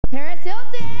Paris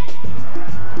Hilton!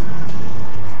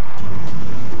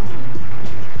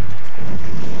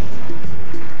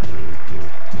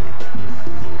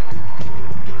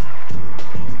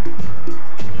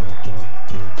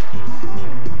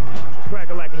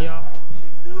 Crack-a-lackin', y'all.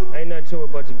 Ain't nothing to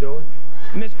it but to do it.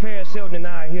 Miss Paris Hilton and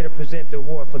I are here to present the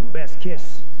award for the best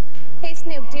kiss. Hey,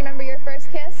 Snoop, do you remember your first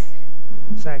kiss?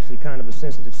 It's actually kind of a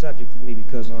sensitive subject for me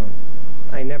because,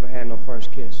 I ain't never had no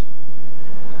first kiss.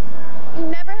 You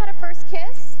never had a first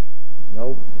kiss?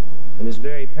 Nope. And it's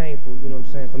very painful, you know what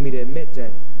I'm saying, for me to admit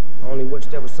that. I only wish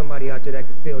there was somebody out there that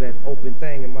could feel that open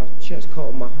thing in my chest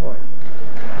called my heart.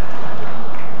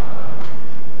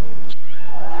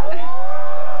 There,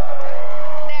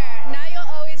 now you'll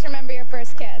always remember your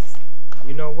first kiss.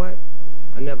 You know what?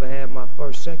 I never had my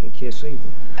second kiss either.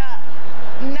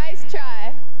 Nice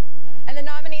try. And the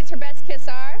nominees for Best Kiss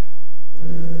are?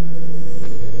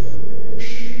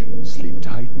 Shh, sleep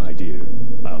tight, my dear.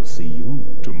 I'll see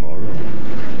you tomorrow.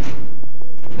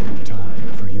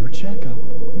 Time for your checkup.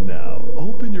 Now,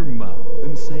 open your mouth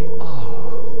and say,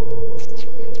 ah.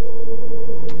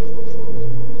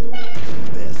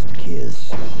 Best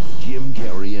Kiss. Jim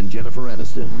Carrey and Jennifer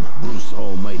Aniston. Bruce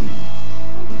Almighty.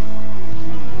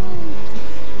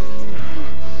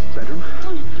 Bedroom?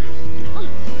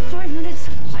 5 minutes.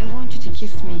 I want you to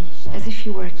kiss me as if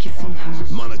you were kissing her.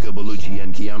 Monica Bellucci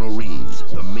and Keanu Reeves.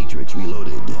 The Matrix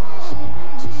Reloaded.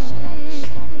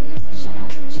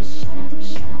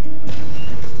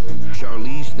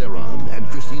 Charlize Theron and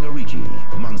Christina Ricci.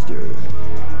 Monster.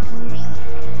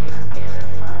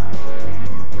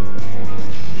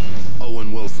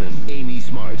 Owen Wilson, Amy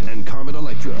Smart, and Carmen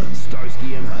Electra.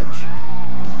 Starsky and Hutch.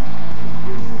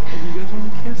 You guys want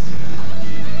to kiss?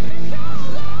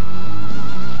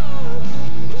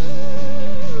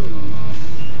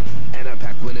 Anna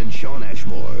Paquin and Shawn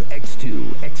Ashmore.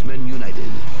 X2, X-Men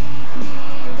United.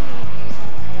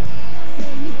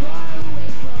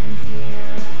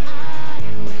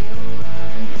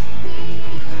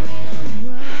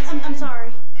 I'm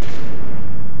sorry.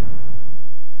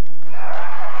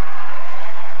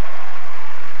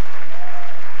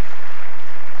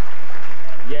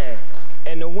 Yeah,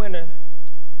 and the winner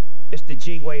is the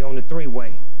G-Way on the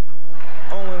three-way.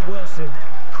 Owen Wilson,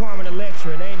 Carmen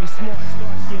Electra, and Amy Smart,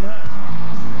 Starsky and Hutch.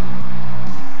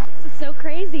 This is so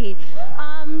crazy.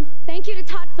 Thank you to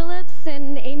Todd Phillips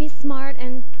and Amy Smart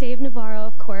and Dave Navarro,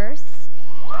 of course.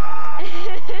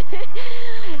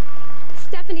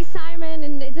 Stephanie Simon,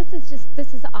 and this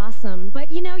is awesome.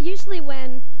 But you know, usually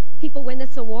when people win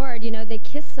this award, you know, they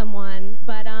kiss someone.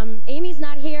 But Amy's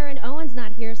not here and Owen's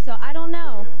not here, so I don't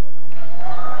know.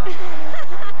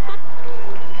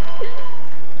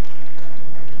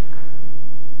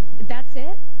 That's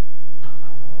it?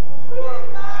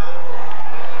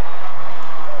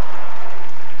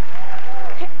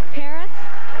 Paris?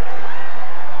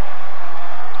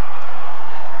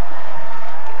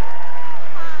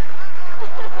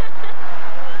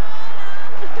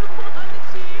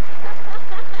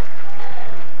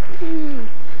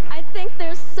 I think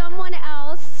there's someone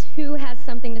else who has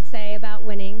something to say about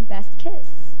winning Best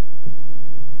Kiss.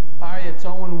 Hi, it's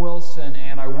Owen Wilson,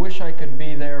 and I wish I could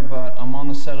be there, but I'm on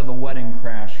the set of The Wedding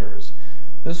Crashers.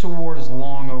 This award is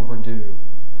long overdue,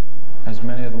 as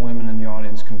many of the women in the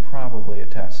audience can probably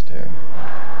attest to.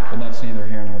 But that's neither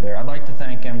here nor there. I'd like to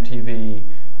thank MTV,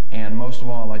 and most of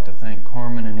all, I'd like to thank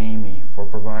Carmen and Amy for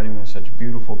providing me with such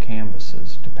beautiful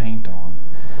canvases to paint on.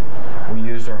 We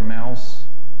used our mouths,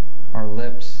 our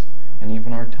lips, and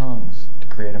even our tongues to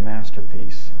create a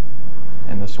masterpiece,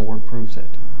 and this award proves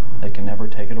it. They can never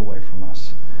take it away from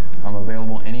us. I'm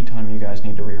available anytime you guys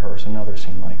need to rehearse another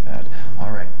scene like that.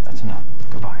 All right, that's enough.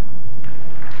 Goodbye.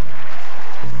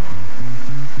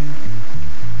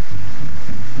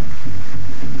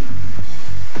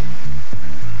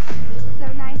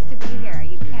 So nice to be here.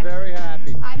 You can't... Very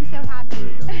happy. I'm so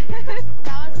happy.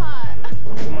 That was hot.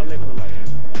 What my lip look like?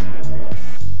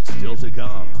 Still to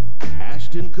come.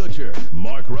 Ashton Kutcher,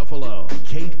 Mark Ruffalo,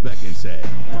 Kate Beckinsale.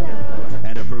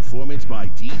 And a performance by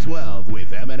D12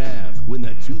 with Eminem when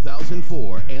the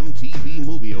 2004 MTV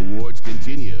Movie Awards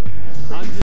continue.